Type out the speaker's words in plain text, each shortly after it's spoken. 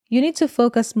You need to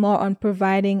focus more on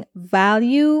providing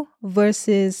value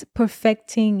versus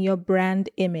perfecting your brand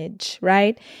image,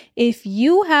 right? If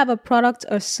you have a product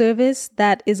or service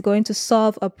that is going to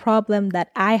solve a problem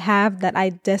that I have that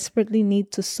I desperately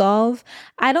need to solve,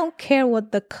 I don't care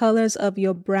what the colors of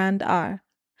your brand are.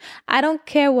 I don't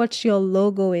care what your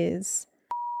logo is.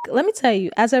 Let me tell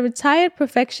you, as a retired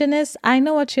perfectionist, I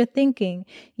know what you're thinking.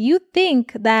 You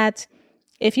think that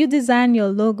if you design your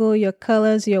logo, your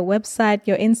colors, your website,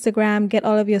 your Instagram, get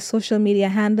all of your social media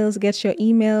handles, get your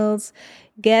emails,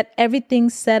 get everything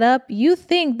set up, you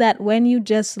think that when you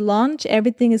just launch,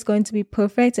 everything is going to be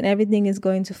perfect and everything is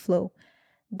going to flow.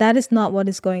 That is not what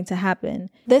is going to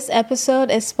happen. This episode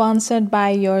is sponsored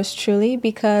by yours truly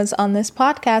because on this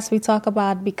podcast, we talk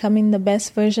about becoming the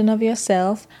best version of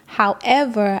yourself.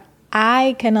 However,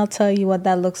 I cannot tell you what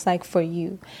that looks like for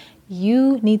you.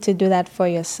 You need to do that for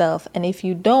yourself. And if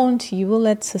you don't, you will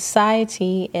let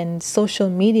society and social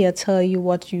media tell you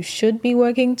what you should be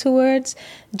working towards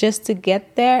just to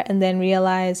get there and then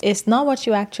realize it's not what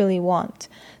you actually want.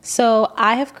 So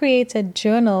I have created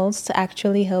journals to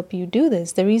actually help you do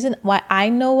this. The reason why I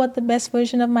know what the best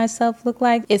version of myself look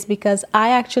like is because I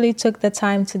actually took the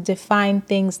time to define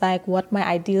things like what my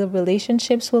ideal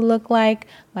relationships will look like,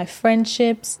 my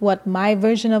friendships, what my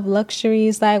version of luxury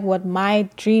is like, what my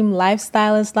dream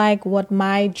lifestyle is like, what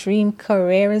my dream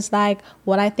career is like,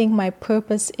 what I think my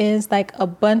purpose is, like a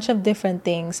bunch of different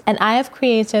things. And I have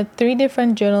created 3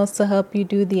 different journals to help you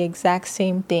do the exact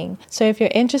same thing. So if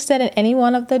you're interested in any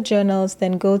one of the journals,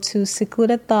 then go to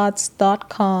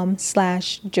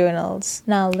secludedthoughts.com/journals.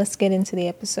 Now let's get into the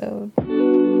episode.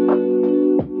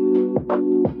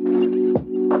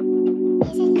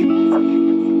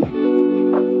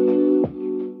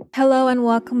 Hello and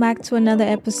welcome back to another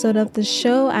episode of the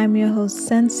show. I'm your host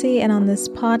Sensi, and on this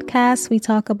podcast we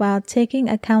talk about taking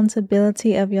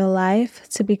accountability of your life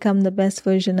to become the best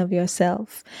version of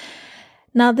yourself.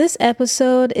 Now this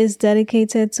episode is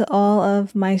dedicated to all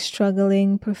of my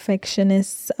struggling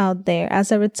perfectionists out there.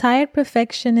 As a retired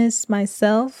perfectionist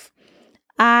myself,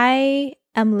 I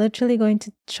am literally going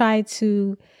to try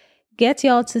to get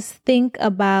y'all to think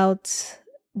about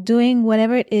doing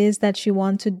whatever it is that you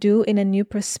want to do in a new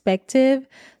perspective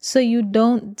so you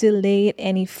don't delay it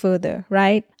any further,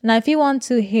 right? Now, if you want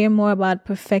to hear more about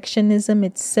perfectionism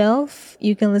itself,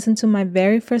 you can listen to my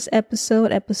very first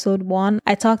episode, episode 1.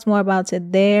 I talked more about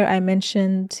it there. I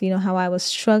mentioned, how I was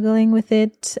struggling with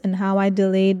it and how I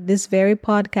delayed this very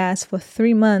podcast for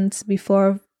 3 months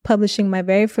before publishing my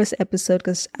very first episode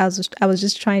because I was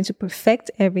just trying to perfect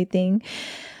everything.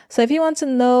 So if you want to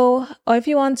know, or if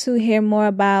you want to hear more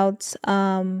about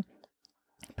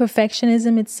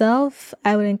perfectionism itself,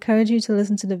 I would encourage you to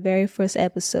listen to the very first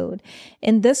episode.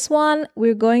 In this one,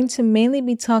 we're going to mainly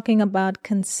be talking about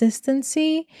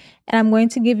consistency, and I'm going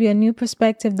to give you a new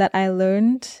perspective that I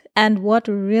learned and what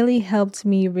really helped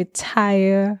me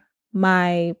retire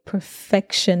my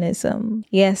perfectionism.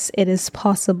 Yes, it is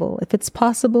possible. If it's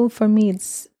possible for me,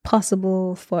 it's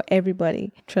possible for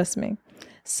everybody. Trust me.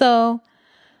 So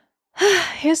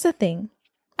here's the thing.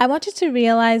 I want you to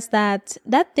realize that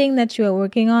thing that you are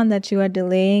working on, that you are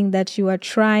delaying, that you are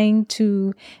trying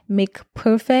to make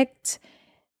perfect,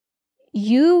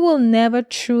 you will never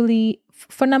truly,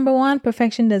 for number one,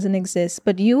 perfection doesn't exist,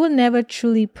 but you will never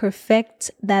truly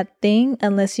perfect that thing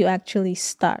unless you actually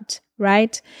start,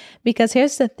 right? Because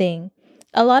here's the thing.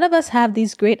 A lot of us have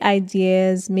these great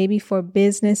ideas, maybe for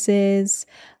businesses.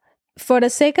 For the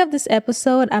sake of this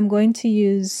episode, I'm going to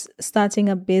use starting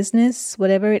a business,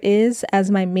 whatever it is, as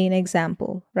my main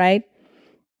example, right?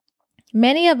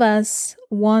 Many of us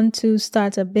want to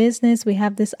start a business. We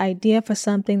have this idea for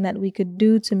something that we could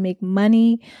do to make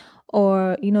money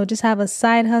or, just have a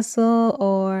side hustle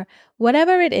or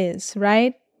whatever it is,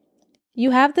 right?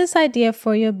 You have this idea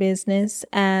for your business,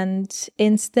 and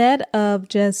instead of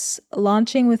just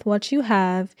launching with what you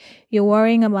have, you're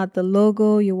worrying about the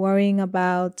logo, you're worrying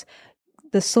about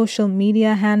the social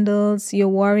media handles, you're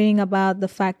worrying about the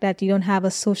fact that you don't have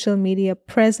a social media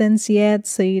presence yet,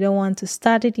 so you don't want to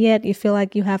start it yet. You feel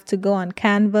like you have to go on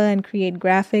Canva and create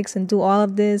graphics and do all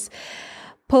of this,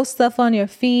 post stuff on your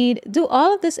feed, do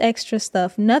all of this extra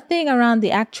stuff, nothing around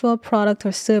the actual product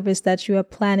or service that you are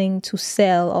planning to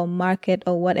sell or market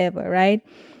or whatever, right?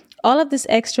 All of this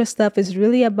extra stuff is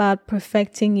really about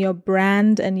perfecting your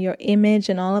brand and your image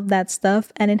and all of that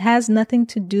stuff. And it has nothing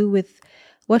to do with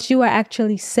what you are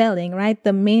actually selling, right?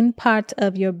 The main part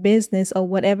of your business or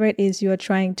whatever it is you are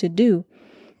trying to do.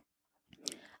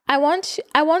 I want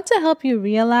to help you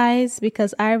realize,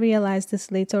 because I realized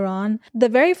this later on. The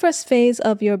very first phase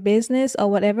of your business or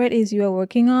whatever it is you are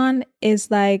working on is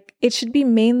like, it should be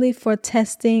mainly for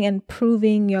testing and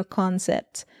proving your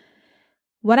concept.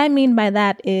 What I mean by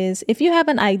that is, if you have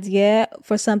an idea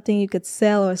for something you could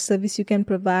sell or a service you can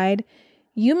provide,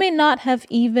 you may not have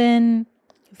even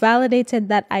validated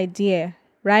that idea,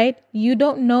 right? You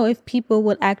don't know if people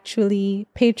would actually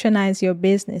patronize your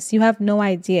business. You have no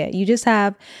idea. You just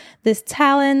have this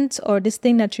talent or this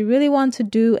thing that you really want to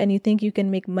do and you think you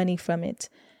can make money from it.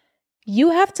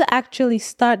 You have to actually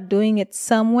start doing it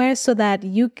somewhere so that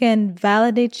you can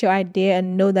validate your idea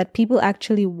and know that people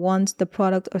actually want the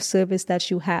product or service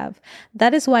that you have.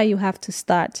 That is why you have to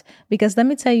start. Because let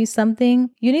me tell you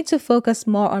something, you need to focus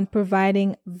more on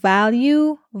providing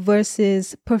value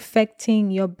versus perfecting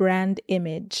your brand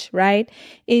image, right?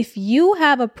 If you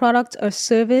have a product or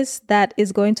service that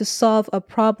is going to solve a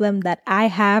problem that I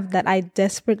have that I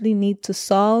desperately need to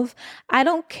solve, I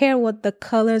don't care what the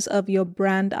colors of your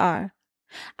brand are.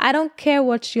 I don't care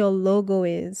what your logo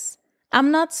is.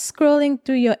 I'm not scrolling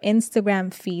through your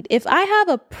Instagram feed. If I have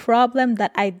a problem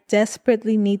that I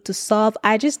desperately need to solve,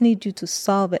 I just need you to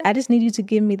solve it. I just need you to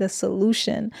give me the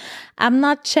solution. I'm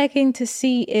not checking to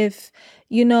see if,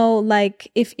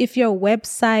 if your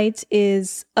website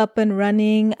is up and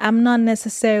running. I'm not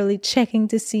necessarily checking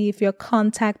to see if your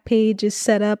contact page is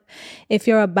set up, if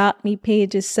your about me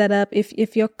page is set up,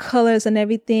 if your colors and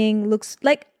everything looks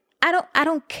like. I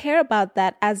don't care about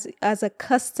that as a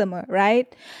customer,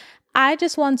 right? I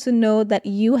just want to know that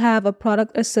you have a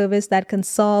product or service that can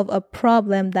solve a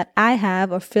problem that I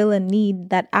have or fill a need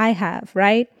that I have,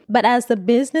 right? But as the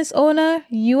business owner,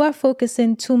 you are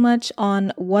focusing too much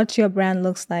on what your brand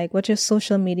looks like, what your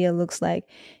social media looks like.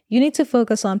 You need to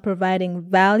focus on providing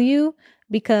value,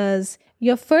 because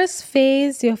your first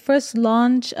phase, your first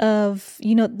launch of,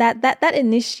 that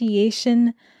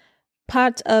initiation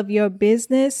part of your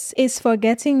business is for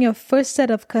getting your first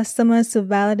set of customers to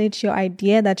validate your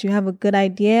idea, that you have a good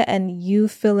idea and you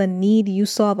fill a need, you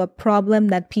solve a problem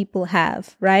that people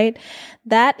have, right?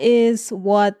 That is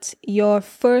what your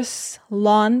first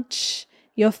launch,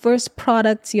 your first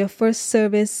product, your first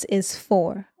service is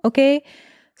for, okay?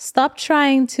 Stop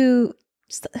trying to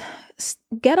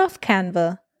get off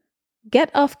Canva. Get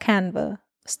off Canva.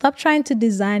 Stop trying to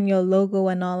design your logo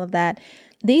and all of that.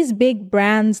 These big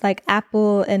brands like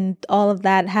Apple and all of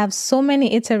that have so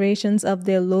many iterations of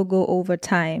their logo over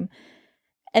time.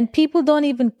 And people don't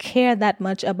even care that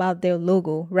much about their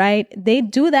logo, right? They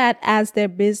do that as their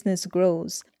business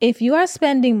grows. If you are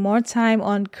spending more time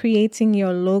on creating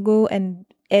your logo and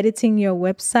editing your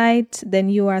website than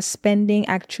you are spending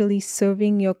actually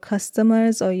serving your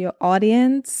customers or your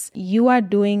audience, you are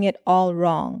doing it all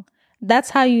wrong.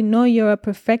 That's how you know you're a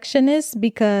perfectionist,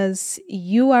 because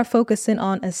you are focusing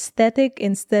on aesthetic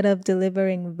instead of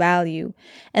delivering value.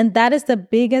 And that is the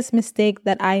biggest mistake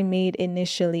that I made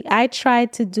initially. I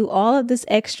tried to do all of this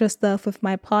extra stuff with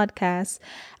my podcast.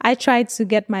 I tried to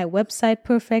get my website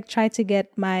perfect, tried to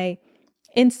get my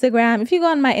Instagram. If you go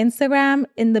on my Instagram,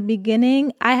 in the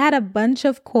beginning, I had a bunch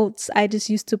of quotes I just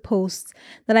used to post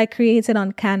that I created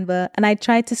on Canva, and I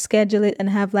tried to schedule it and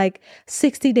have like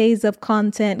 60 days of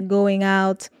content going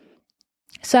out.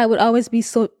 So I would always be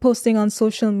posting on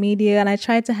social media, and I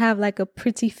tried to have like a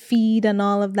pretty feed and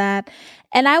all of that.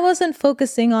 And I wasn't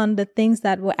focusing on the things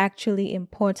that were actually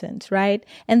important, right?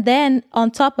 And then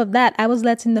on top of that, I was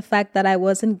letting the fact that I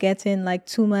wasn't getting like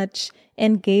too much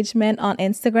engagement on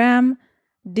Instagram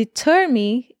deter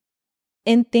me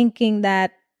in thinking that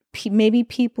maybe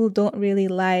people don't really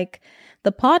like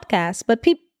the podcast. But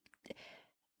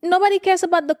nobody cares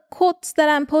about the quotes that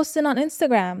I'm posting on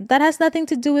Instagram. That has nothing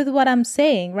to do with what I'm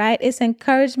saying, right? It's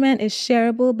encouragement, it's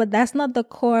shareable, but that's not the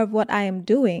core of what I am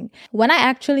doing. When I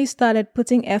actually started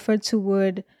putting effort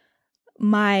toward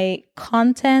my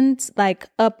content, like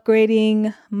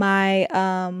upgrading my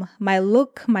my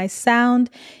look, my sound,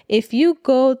 if you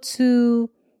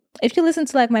listen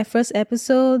to like my first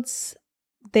episodes,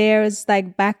 there's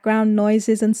like background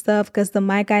noises and stuff because the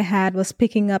mic I had was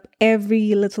picking up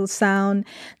every little sound.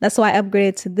 That's why I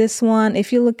upgraded to this one.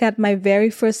 If you look at my very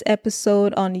first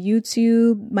episode on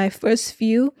YouTube, my first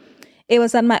few, it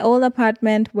was at my old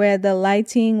apartment where the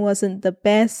lighting wasn't the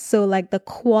best. So like the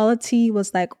quality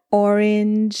was like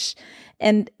orange,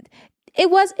 and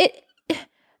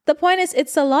the point is,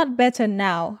 it's a lot better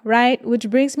now, right? Which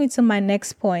brings me to my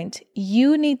next point.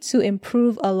 You need to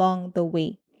improve along the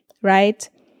way, right?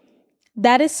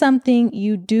 That is something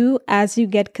you do as you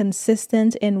get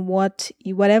consistent in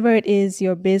whatever it is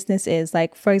your business is.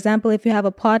 Like, for example, if you have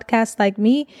a podcast like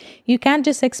me, you can't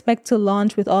just expect to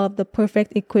launch with all of the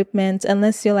perfect equipment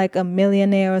unless you're like a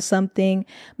millionaire or something.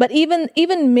 But even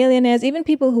millionaires, even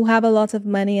people who have a lot of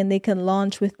money and they can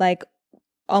launch with like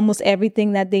almost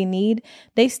everything that they need,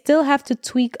 they still have to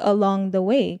tweak along the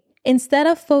way. Instead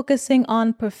of focusing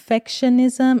on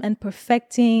perfectionism and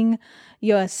perfecting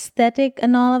your aesthetic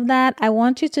and all of that, I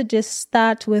want you to just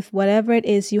start with whatever it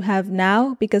is you have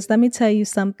now. Because let me tell you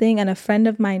something, and a friend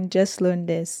of mine just learned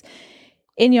this.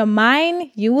 In your mind,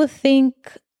 you will think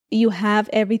you have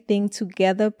everything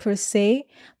together per se,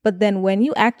 but then when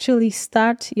you actually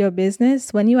start your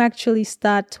business, when you actually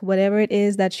start whatever it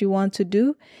is that you want to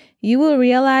do, you will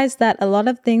realize that a lot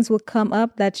of things will come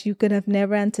up that you could have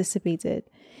never anticipated.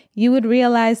 You would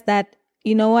realize that,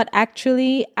 you know what,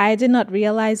 actually, I did not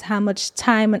realize how much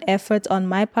time and effort on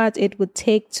my part it would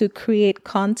take to create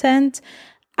content.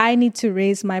 I need to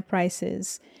raise my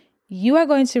prices. You are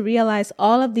going to realize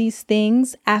all of these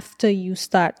things after you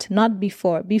start, not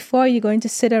before. Before, you're going to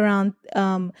sit around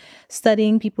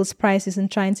studying people's prices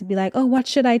and trying to be like, oh, what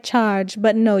should I charge?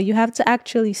 But no, you have to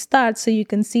actually start so you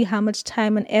can see how much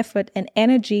time and effort and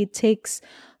energy it takes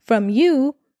from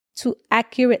you to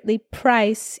accurately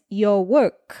price your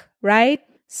work, right?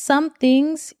 Some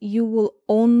things you will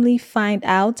only find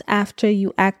out after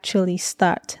you actually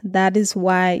start. That is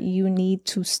why you need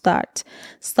to start.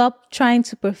 Stop trying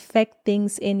to perfect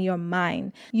things in your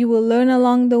mind. You will learn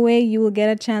along the way. You will get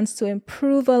a chance to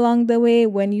improve along the way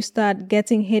when you start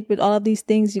getting hit with all of these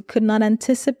things you could not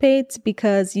anticipate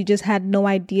because you just had no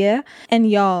idea. And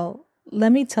y'all,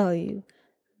 let me tell you,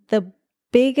 the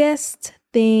biggest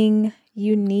thing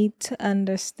you need to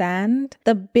understand,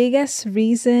 the biggest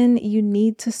reason you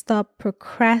need to stop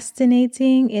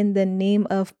procrastinating in the name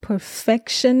of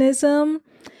perfectionism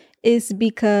is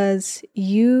because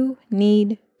you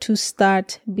need to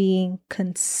start being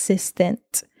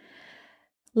consistent.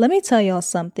 Let me tell y'all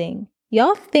something.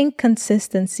 Y'all think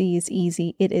consistency is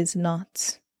easy. It is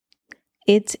not.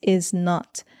 It is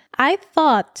not. I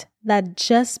thought that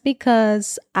just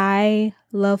because I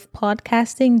love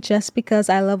podcasting, just because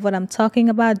I love what I'm talking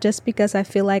about, just because I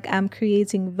feel like I'm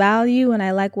creating value and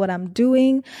I like what I'm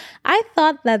doing, I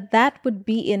thought that that would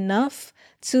be enough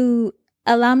to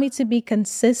allow me to be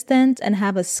consistent and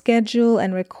have a schedule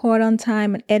and record on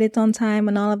time and edit on time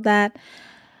and all of that.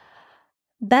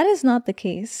 That is not the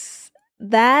case.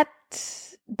 That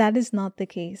is not the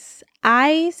case.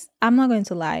 I'm not going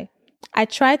to lie. I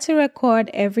try to record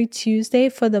every Tuesday.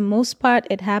 For the most part,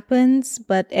 it happens,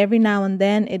 but every now and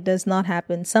then it does not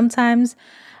happen. Sometimes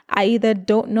I either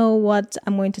don't know what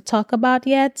I'm going to talk about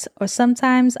yet, or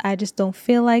sometimes I just don't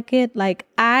feel like it. Like,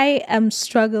 I am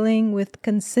struggling with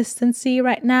consistency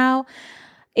right now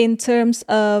in terms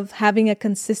of having a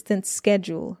consistent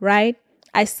schedule, right?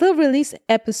 I still release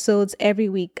episodes every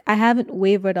week. I haven't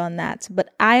wavered on that,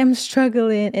 but I am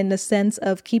struggling in the sense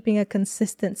of keeping a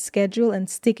consistent schedule and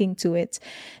sticking to it.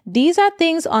 These are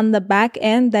things on the back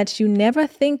end that you never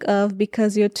think of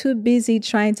because you're too busy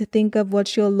trying to think of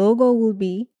what your logo will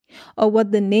be, or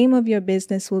what the name of your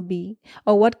business will be,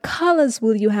 or what colors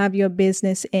will you have your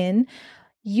business in.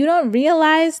 You don't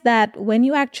realize that when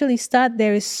you actually start,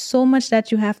 there is so much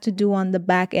that you have to do on the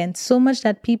back end, so much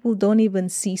that people don't even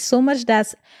see, so much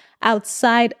that's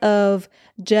outside of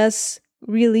just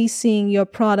releasing your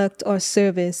product or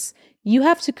service. You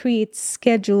have to create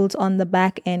schedules on the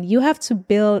back end. You have to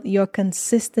build your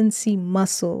consistency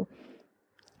muscle.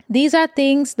 These are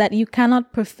things that you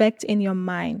cannot perfect in your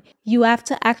mind. You have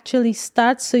to actually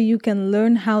start so you can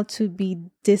learn how to be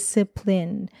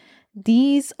disciplined.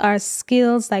 These are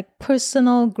skills like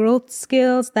personal growth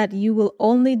skills that you will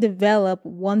only develop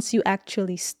once you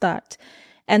actually start.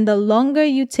 And the longer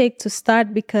you take to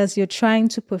start because you're trying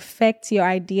to perfect your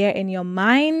idea in your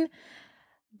mind,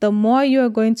 the more you're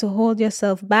going to hold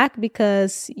yourself back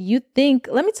because you think,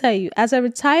 let me tell you, as a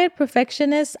retired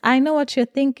perfectionist, I know what you're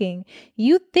thinking.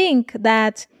 You think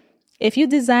that if you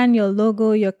design your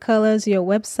logo, your colors, your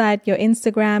website, your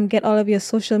Instagram, get all of your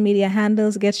social media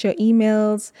handles, get your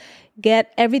emails,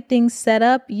 get everything set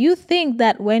up, you think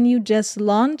that when you just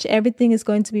launch, everything is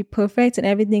going to be perfect and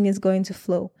everything is going to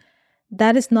flow.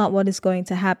 That is not what is going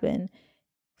to happen.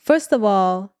 First of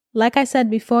all, like I said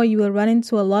before, you will run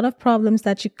into a lot of problems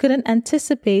that you couldn't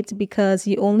anticipate because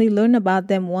you only learn about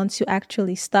them once you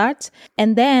actually start.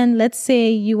 And then let's say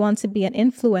you want to be an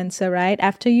influencer, right?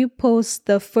 After you post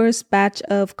the first batch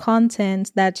of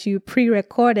content that you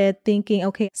pre-recorded thinking,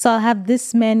 okay, so I'll have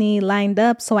this many lined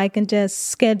up so I can just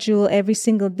schedule every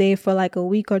single day for like a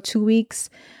week or 2 weeks.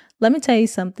 Let me tell you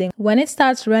something. When it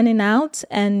starts running out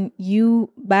and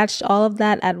you batched all of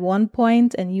that at one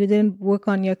point and you didn't work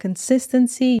on your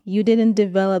consistency, you didn't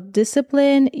develop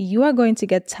discipline, you are going to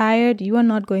get tired. You are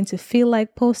not going to feel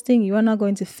like posting. You are not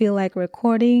going to feel like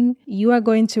recording. You are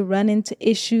going to run into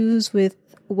issues with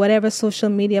whatever social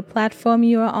media platform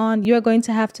you are on. You are going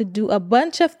to have to do a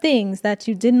bunch of things that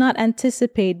you did not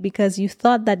anticipate because you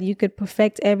thought that you could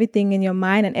perfect everything in your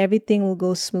mind and everything will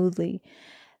go smoothly.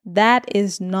 That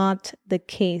is not the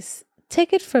case.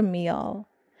 Take it from me, y'all.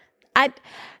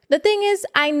 The thing is,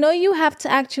 I know you have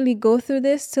to actually go through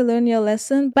this to learn your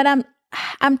lesson, but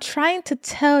I'm trying to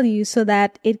tell you so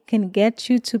that it can get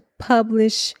you to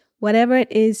publish whatever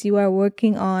it is you are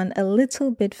working on a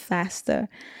little bit faster.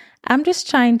 I'm just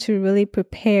trying to really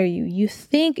prepare you. You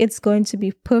think it's going to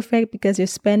be perfect because you're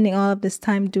spending all of this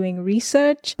time doing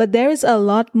research, but there is a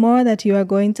lot more that you are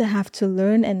going to have to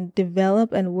learn and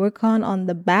develop and work on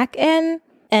the back end.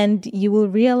 And you will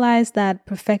realize that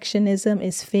perfectionism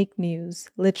is fake news,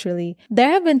 literally.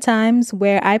 There have been times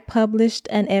where I published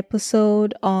an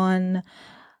episode on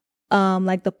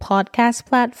like the podcast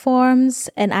platforms,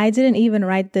 and I didn't even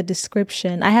write the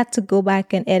description. I had to go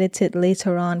back and edit it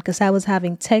later on because I was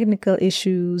having technical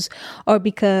issues or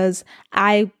because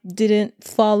I didn't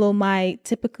follow my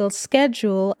typical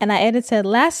schedule and I edited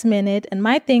last minute. And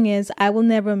my thing is, I will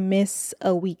never miss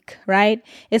a week, right?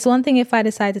 It's one thing if I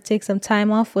decide to take some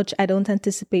time off, which I don't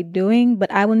anticipate doing,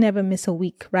 but I will never miss a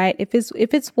week, right? If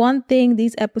it's one thing,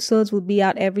 these episodes will be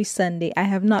out every Sunday. I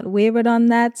have not wavered on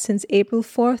that since April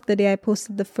 4th, the day I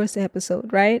posted the first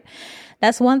episode, right?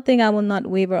 That's one thing I will not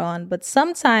waver on. But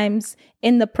sometimes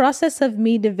in the process of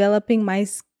me developing my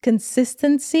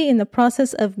consistency, in the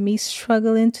process of me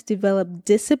struggling to develop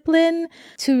discipline,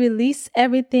 to release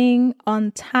everything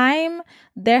on time,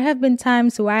 there have been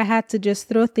times where I had to just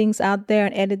throw things out there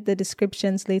and edit the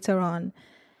descriptions later on.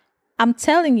 I'm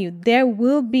telling you, there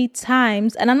will be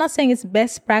times, and I'm not saying it's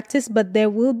best practice, but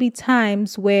there will be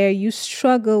times where you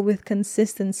struggle with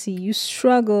consistency. You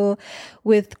struggle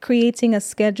with creating a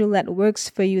schedule that works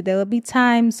for you. There will be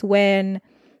times when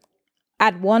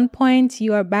at one point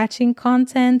you are batching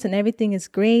content and everything is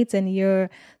great and you're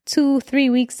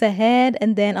 2-3 weeks ahead,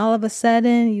 and then all of a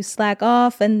sudden you slack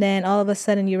off, and then all of a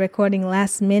sudden you're recording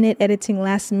last minute, editing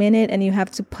last minute, and you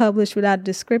have to publish without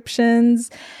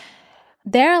descriptions.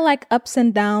 There are like ups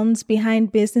and downs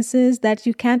behind businesses that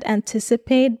you can't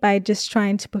anticipate by just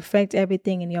trying to perfect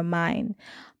everything in your mind.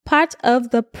 Part of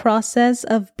the process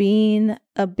of being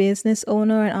a business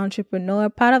owner and entrepreneur,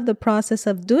 part of the process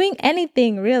of doing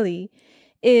anything really,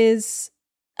 is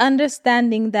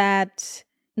understanding that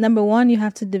number one, you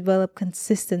have to develop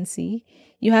consistency.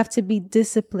 You have to be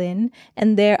disciplined,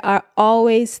 and there are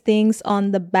always things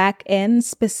on the back end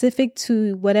specific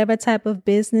to whatever type of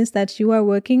business that you are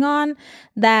working on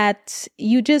that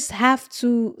you just have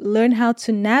to learn how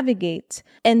to navigate.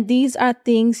 And these are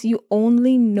things you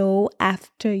only know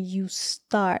after you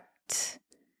start.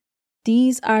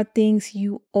 These are things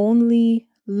you only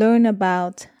learn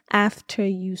about after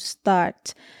you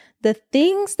start. The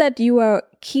things that you are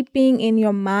keeping in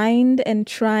your mind and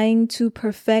trying to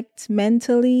perfect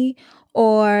mentally,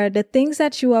 or the things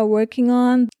that you are working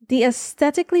on, the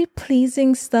aesthetically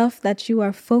pleasing stuff that you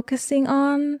are focusing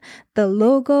on, the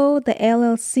logo, the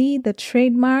LLC, the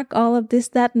trademark, all of this,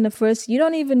 that, and the first, you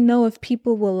don't even know if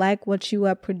people will like what you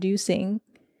are producing.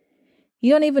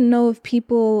 You don't even know if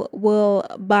people will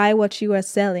buy what you are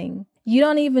selling. You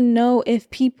don't even know if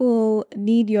people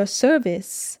need your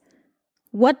service.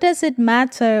 What does it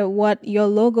matter what your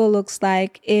logo looks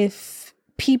like if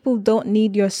people don't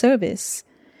need your service?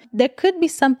 There could be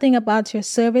something about your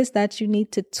service that you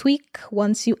need to tweak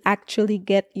once you actually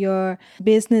get your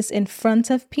business in front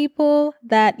of people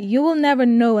that you will never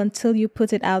know until you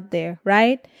put it out there,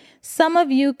 right? Some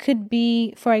of you could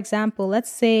be, for example,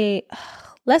 let's say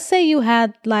you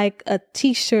had like a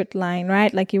t-shirt line,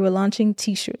 right? Like you were launching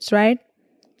t-shirts, right?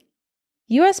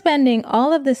 You are spending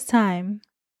all of this time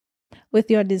with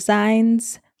your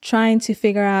designs, trying to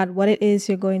figure out what it is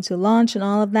you're going to launch and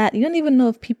all of that. You don't even know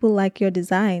if people like your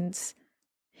designs.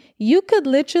 You could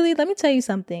literally, let me tell you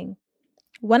something.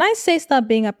 When I say stop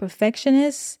being a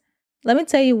perfectionist, let me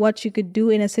tell you what you could do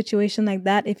in a situation like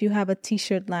that if you have a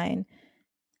t-shirt line.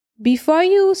 Before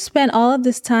you spend all of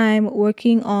this time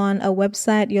working on a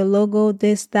website, your logo,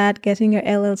 this, that, getting your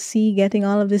LLC, getting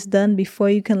all of this done before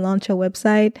you can launch a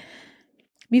website,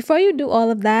 before you do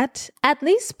all of that, at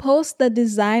least post the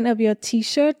design of your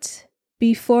t-shirt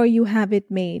before you have it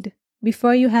made,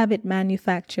 before you have it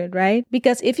manufactured, right?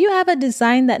 Because if you have a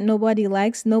design that nobody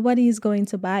likes, nobody is going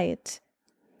to buy it.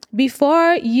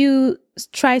 Before you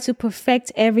try to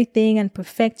perfect everything and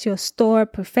perfect your store,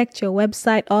 perfect your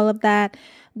website, all of that,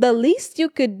 the least you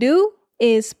could do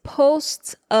is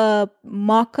post a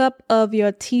mock-up of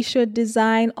your t-shirt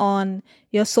design on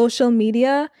your social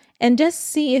media and just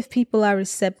see if people are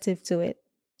receptive to it.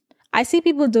 I see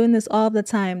people doing this all the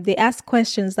time. They ask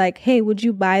questions like, hey, would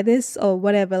you buy this or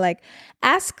whatever? Like,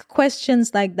 ask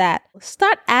questions like that.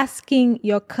 Start asking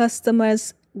your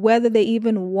customers whether they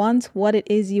even want what it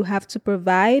is you have to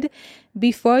provide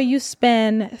before you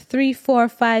spend 3, 4,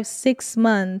 5, 6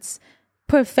 months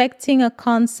perfecting a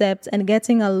concept and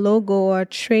getting a logo or a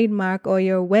trademark or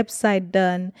your website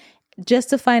done just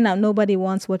to find out nobody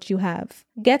wants what you have.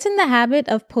 Get in the habit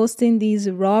of posting these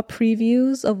raw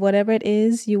previews of whatever it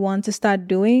is you want to start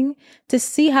doing to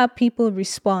see how people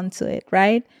respond to it,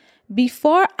 right?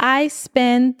 Before I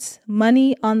spent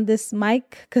money on this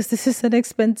mic, because this is an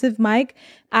expensive mic,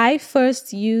 I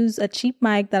first used a cheap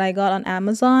mic that I got on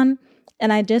Amazon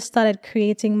and I just started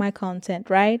creating my content,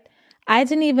 right? I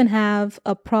didn't even have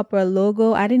a proper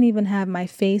logo. I didn't even have my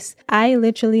face. I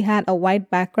literally had a white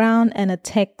background and a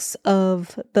text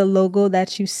of the logo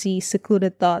that you see,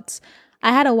 Secluded Thoughts.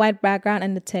 I had a white background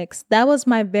and the text. That was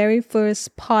my very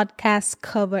first podcast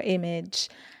cover image.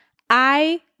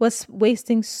 I was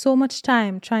wasting so much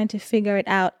time trying to figure it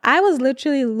out. I was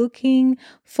literally looking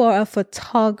for a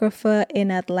photographer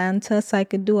in Atlanta so I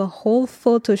could do a whole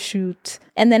photo shoot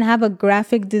and then have a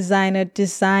graphic designer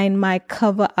design my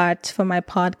cover art for my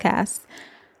podcast.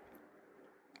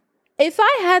 If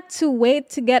I had to wait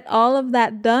to get all of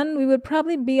that done, we would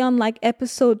probably be on like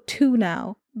episode 2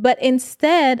 now. But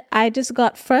instead, I just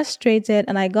got frustrated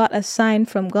and I got a sign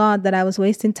from God that I was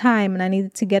wasting time and I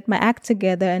needed to get my act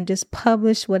together and just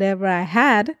publish whatever I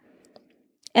had.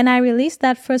 And I released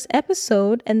that first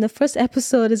episode, and the first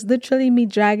episode is literally me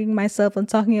dragging myself and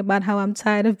talking about how I'm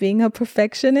tired of being a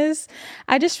perfectionist.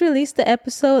 I just released the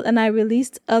episode and I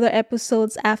released other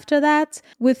episodes after that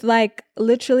with like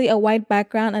literally a white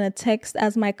background and a text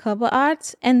as my cover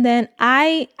art. And then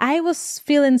I was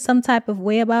feeling some type of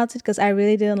way about it because I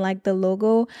really didn't like the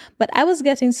logo, but I was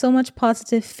getting so much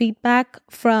positive feedback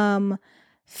from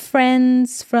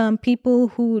friends, from people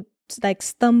who like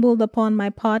stumbled upon my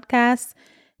podcast.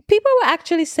 People were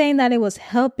actually saying that it was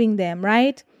helping them,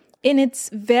 right? In its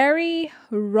very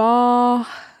raw,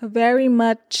 very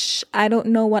much, I don't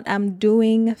know what I'm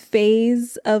doing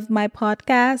phase of my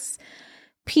podcast,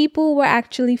 people were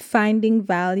actually finding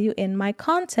value in my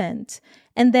content.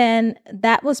 And then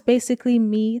that was basically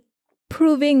me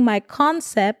proving my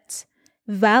concept,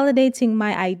 validating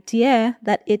my idea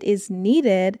that it is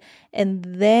needed. And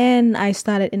then I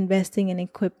started investing in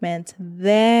equipment.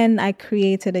 Then I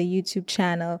created a YouTube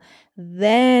channel.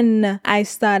 Then I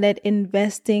started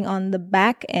investing on the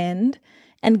back end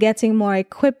and getting more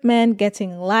equipment,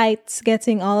 getting lights,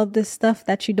 getting all of this stuff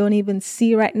that you don't even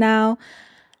see right now.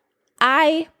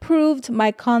 I proved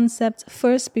my concept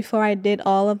first before I did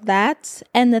all of that.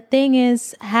 And the thing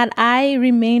is, had I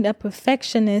remained a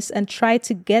perfectionist and tried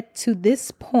to get to this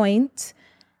point,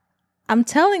 I'm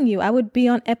telling you, I would be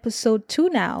on episode 2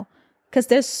 now. Because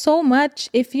there's so much,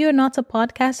 if you're not a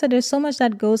podcaster, there's so much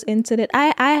that goes into it.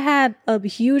 I had a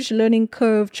huge learning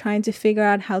curve trying to figure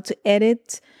out how to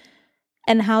edit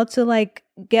and how to like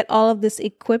get all of this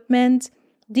equipment.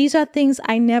 These are things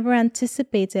I never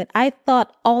anticipated. I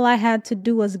thought all I had to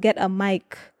do was get a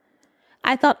mic.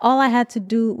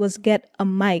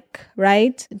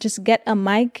 Right? Just get a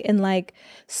mic and like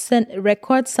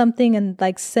record something and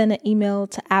like send an email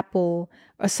to Apple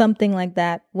or something like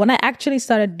that. When I actually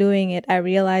started doing it, I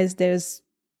realized there's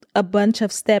a bunch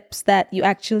of steps that you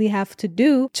actually have to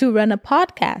do to run a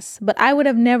podcast. But I would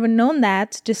have never known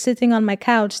that just sitting on my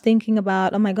couch thinking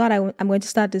about, oh my God, I'm going to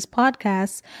start this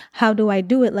podcast. How do I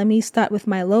do it? Let me start with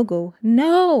my logo.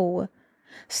 No.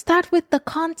 Start with the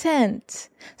content.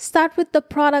 Start with the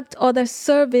product or the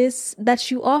service that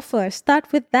you offer.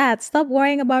 Start with that. Stop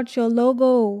worrying about your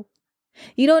logo.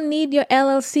 You don't need your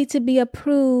LLC to be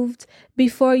approved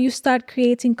before you start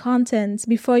creating content,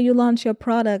 before you launch your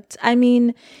product. I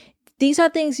mean, these are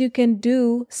things you can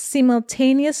do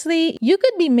simultaneously. You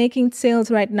could be making sales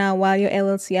right now while your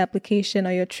LLC application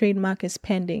or your trademark is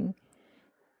pending.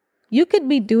 You could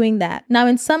be doing that. Now,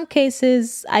 in some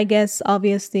cases, I guess,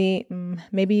 obviously,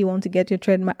 maybe you want to get your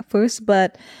trademark first,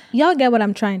 but y'all get what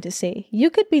I'm trying to say. You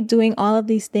could be doing all of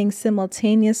these things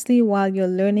simultaneously while you're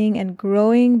learning and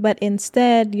growing, but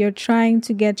instead, you're trying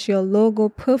to get your logo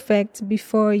perfect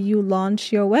before you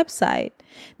launch your website,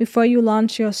 before you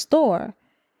launch your store.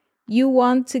 You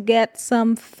want to get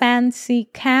some fancy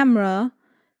camera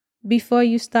before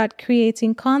you start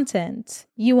creating content.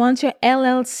 You want your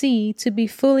LLC to be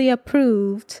fully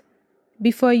approved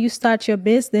before you start your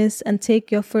business and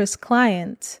take your first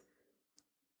client.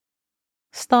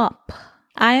 Stop.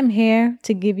 I am here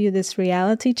to give you this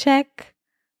reality check.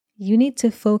 You need to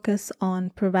focus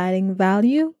on providing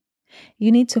value.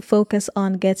 You need to focus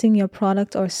on getting your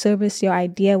product or service, your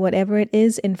idea, whatever it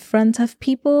is, in front of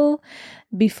people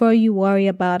before you worry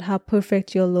about how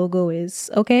perfect your logo is,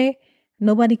 okay?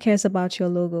 Nobody cares about your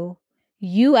logo.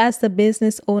 You as the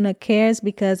business owner cares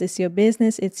because it's your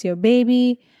business, it's your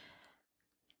baby.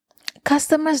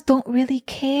 Customers don't really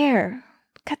care.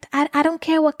 I don't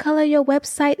care what color your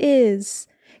website is.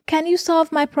 Can you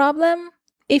solve my problem?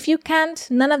 If you can't,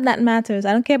 none of that matters.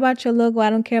 I don't care about your logo. I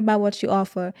don't care about what you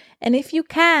offer. And if you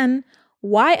can,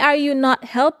 why are you not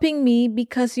helping me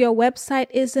because your website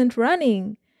isn't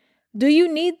running? Do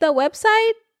you need the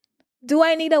website? Do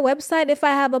I need a website if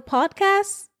I have a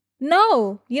podcast?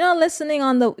 No, you're not listening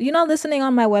on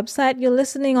my website. You're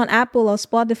listening on Apple or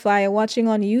Spotify or watching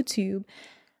on YouTube.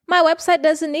 My website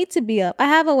doesn't need to be up. I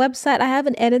have a website. I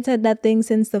haven't edited that thing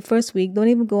since the first week. Don't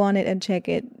even go on it and check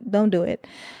it. Don't do it.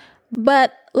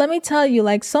 But let me tell you,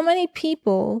 like, so many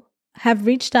people have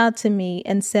reached out to me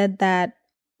and said that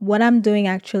what I'm doing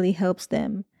actually helps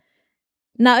them.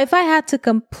 Now, if I had to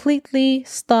completely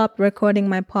stop recording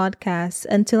my podcast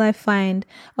until I find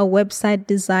a website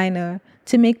designer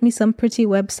to make me some pretty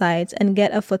websites and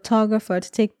get a photographer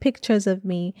to take pictures of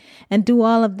me and do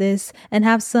all of this and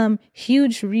have some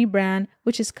huge rebrand,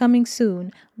 which is coming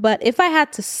soon. But if I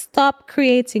had to stop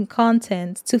creating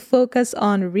content to focus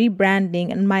on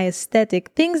rebranding and my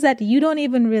aesthetic, things that you don't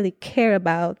even really care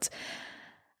about,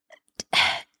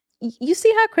 you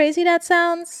see how crazy that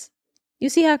sounds? You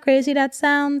see how crazy that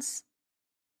sounds?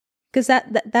 Because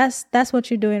that's what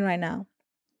you're doing right now.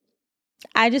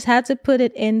 I just had to put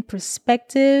it in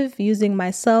perspective using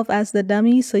myself as the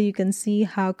dummy so you can see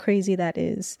how crazy that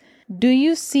is. Do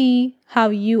you see how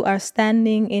you are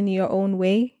standing in your own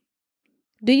way?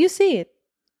 Do you see it?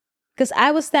 Because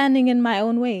I was standing in my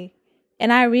own way.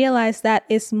 And I realized that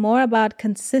it's more about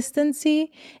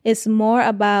consistency. It's more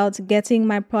about getting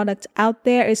my product out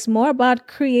there. It's more about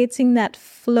creating that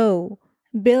flow,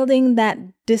 building that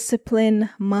discipline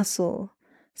muscle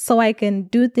so I can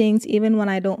do things even when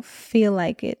I don't feel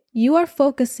like it. You are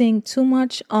focusing too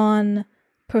much on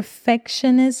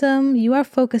perfectionism. You are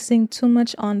focusing too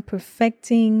much on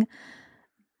perfecting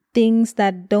things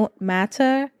that don't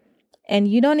matter. And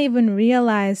you don't even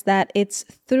realize that it's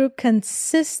through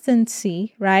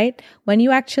consistency, right? When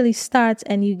you actually start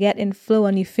and you get in flow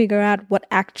and you figure out what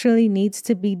actually needs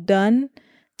to be done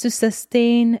to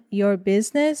sustain your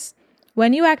business,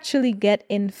 when you actually get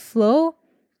in flow,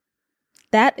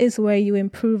 that is where you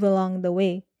improve along the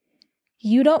way.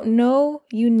 You don't know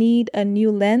you need a new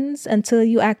lens until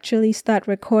you actually start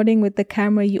recording with the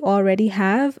camera you already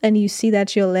have and you see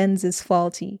that your lens is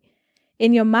faulty.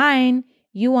 In your mind,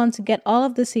 you want to get all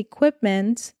of this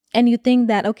equipment and you think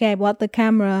that, okay, I bought the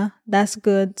camera, that's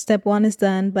good, step one is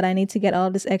done, but I need to get all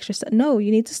this extra stuff. No,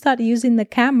 you need to start using the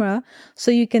camera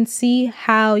so you can see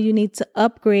how you need to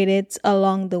upgrade it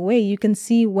along the way. You can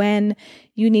see when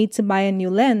you need to buy a new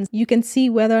lens. You can see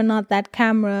whether or not that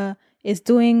camera is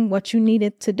doing what you need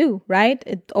it to do,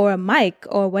 right? Or a mic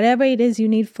or whatever it is you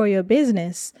need for your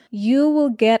business. You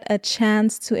will get a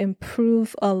chance to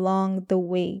improve along the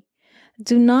way.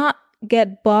 Do not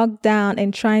get bogged down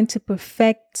in trying to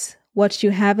perfect what you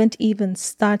haven't even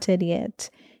started yet.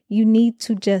 You need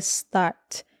to just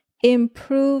start.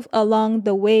 Improve along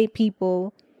the way,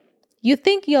 people. You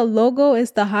think your logo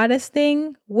is the hardest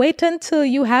thing? Wait until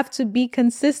you have to be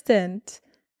consistent.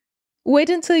 Wait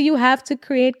until you have to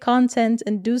create content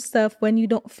and do stuff when you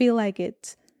don't feel like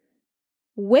it.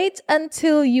 Wait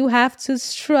until you have to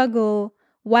struggle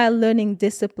while learning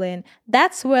discipline.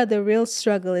 That's where the real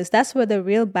struggle is. That's where the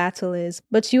real battle is.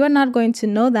 But you are not going to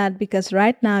know that because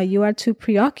right now you are too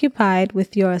preoccupied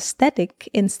with your aesthetic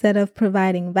instead of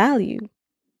providing value.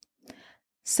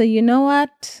 So you know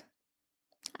what?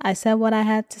 I said what I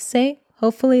had to say.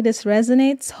 Hopefully this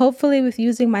resonates. Hopefully with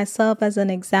using myself as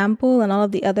an example and all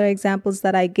of the other examples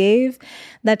that I gave,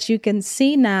 that you can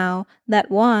see now that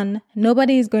one,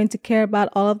 nobody is going to care about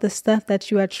all of the stuff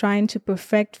that you are trying to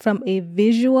perfect from a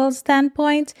visual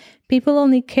standpoint. People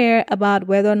only care about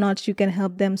whether or not you can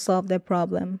help them solve their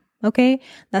problem. Okay,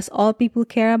 that's all people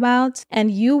care about. And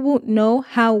you won't know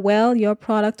how well your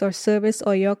product or service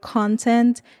or your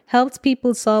content helps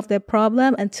people solve their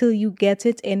problem until you get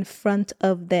it in front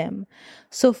of them.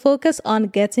 So focus on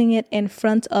getting it in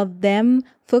front of them.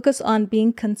 Focus on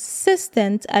being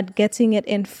consistent at getting it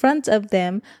in front of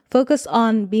them. Focus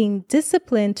on being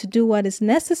disciplined to do what is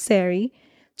necessary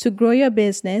to grow your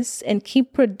business and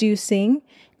keep producing,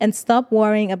 and stop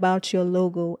worrying about your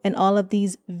logo and all of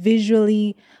these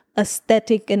visually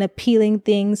aesthetic and appealing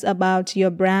things about your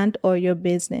brand or your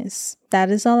business. That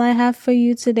is all I have for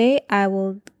you today. I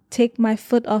will take my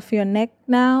foot off your neck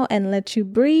now and let you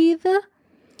breathe.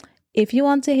 If you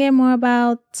want to hear more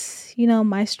about,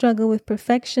 my struggle with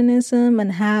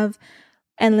perfectionism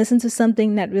and listen to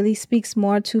something that really speaks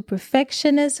more to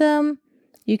perfectionism,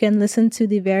 you can listen to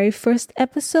the very first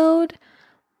episode.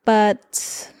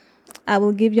 But I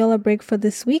will give y'all a break for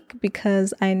this week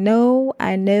because I know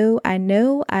I'm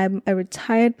a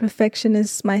retired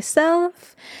perfectionist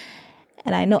myself,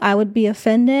 and I know I would be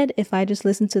offended if I just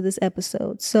listened to this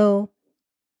episode. So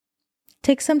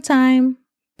take some time,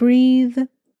 breathe,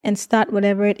 and start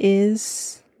whatever it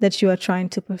is that you are trying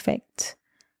to perfect.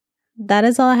 That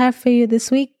is all I have for you this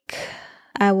week.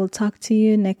 I will talk to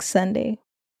you next Sunday.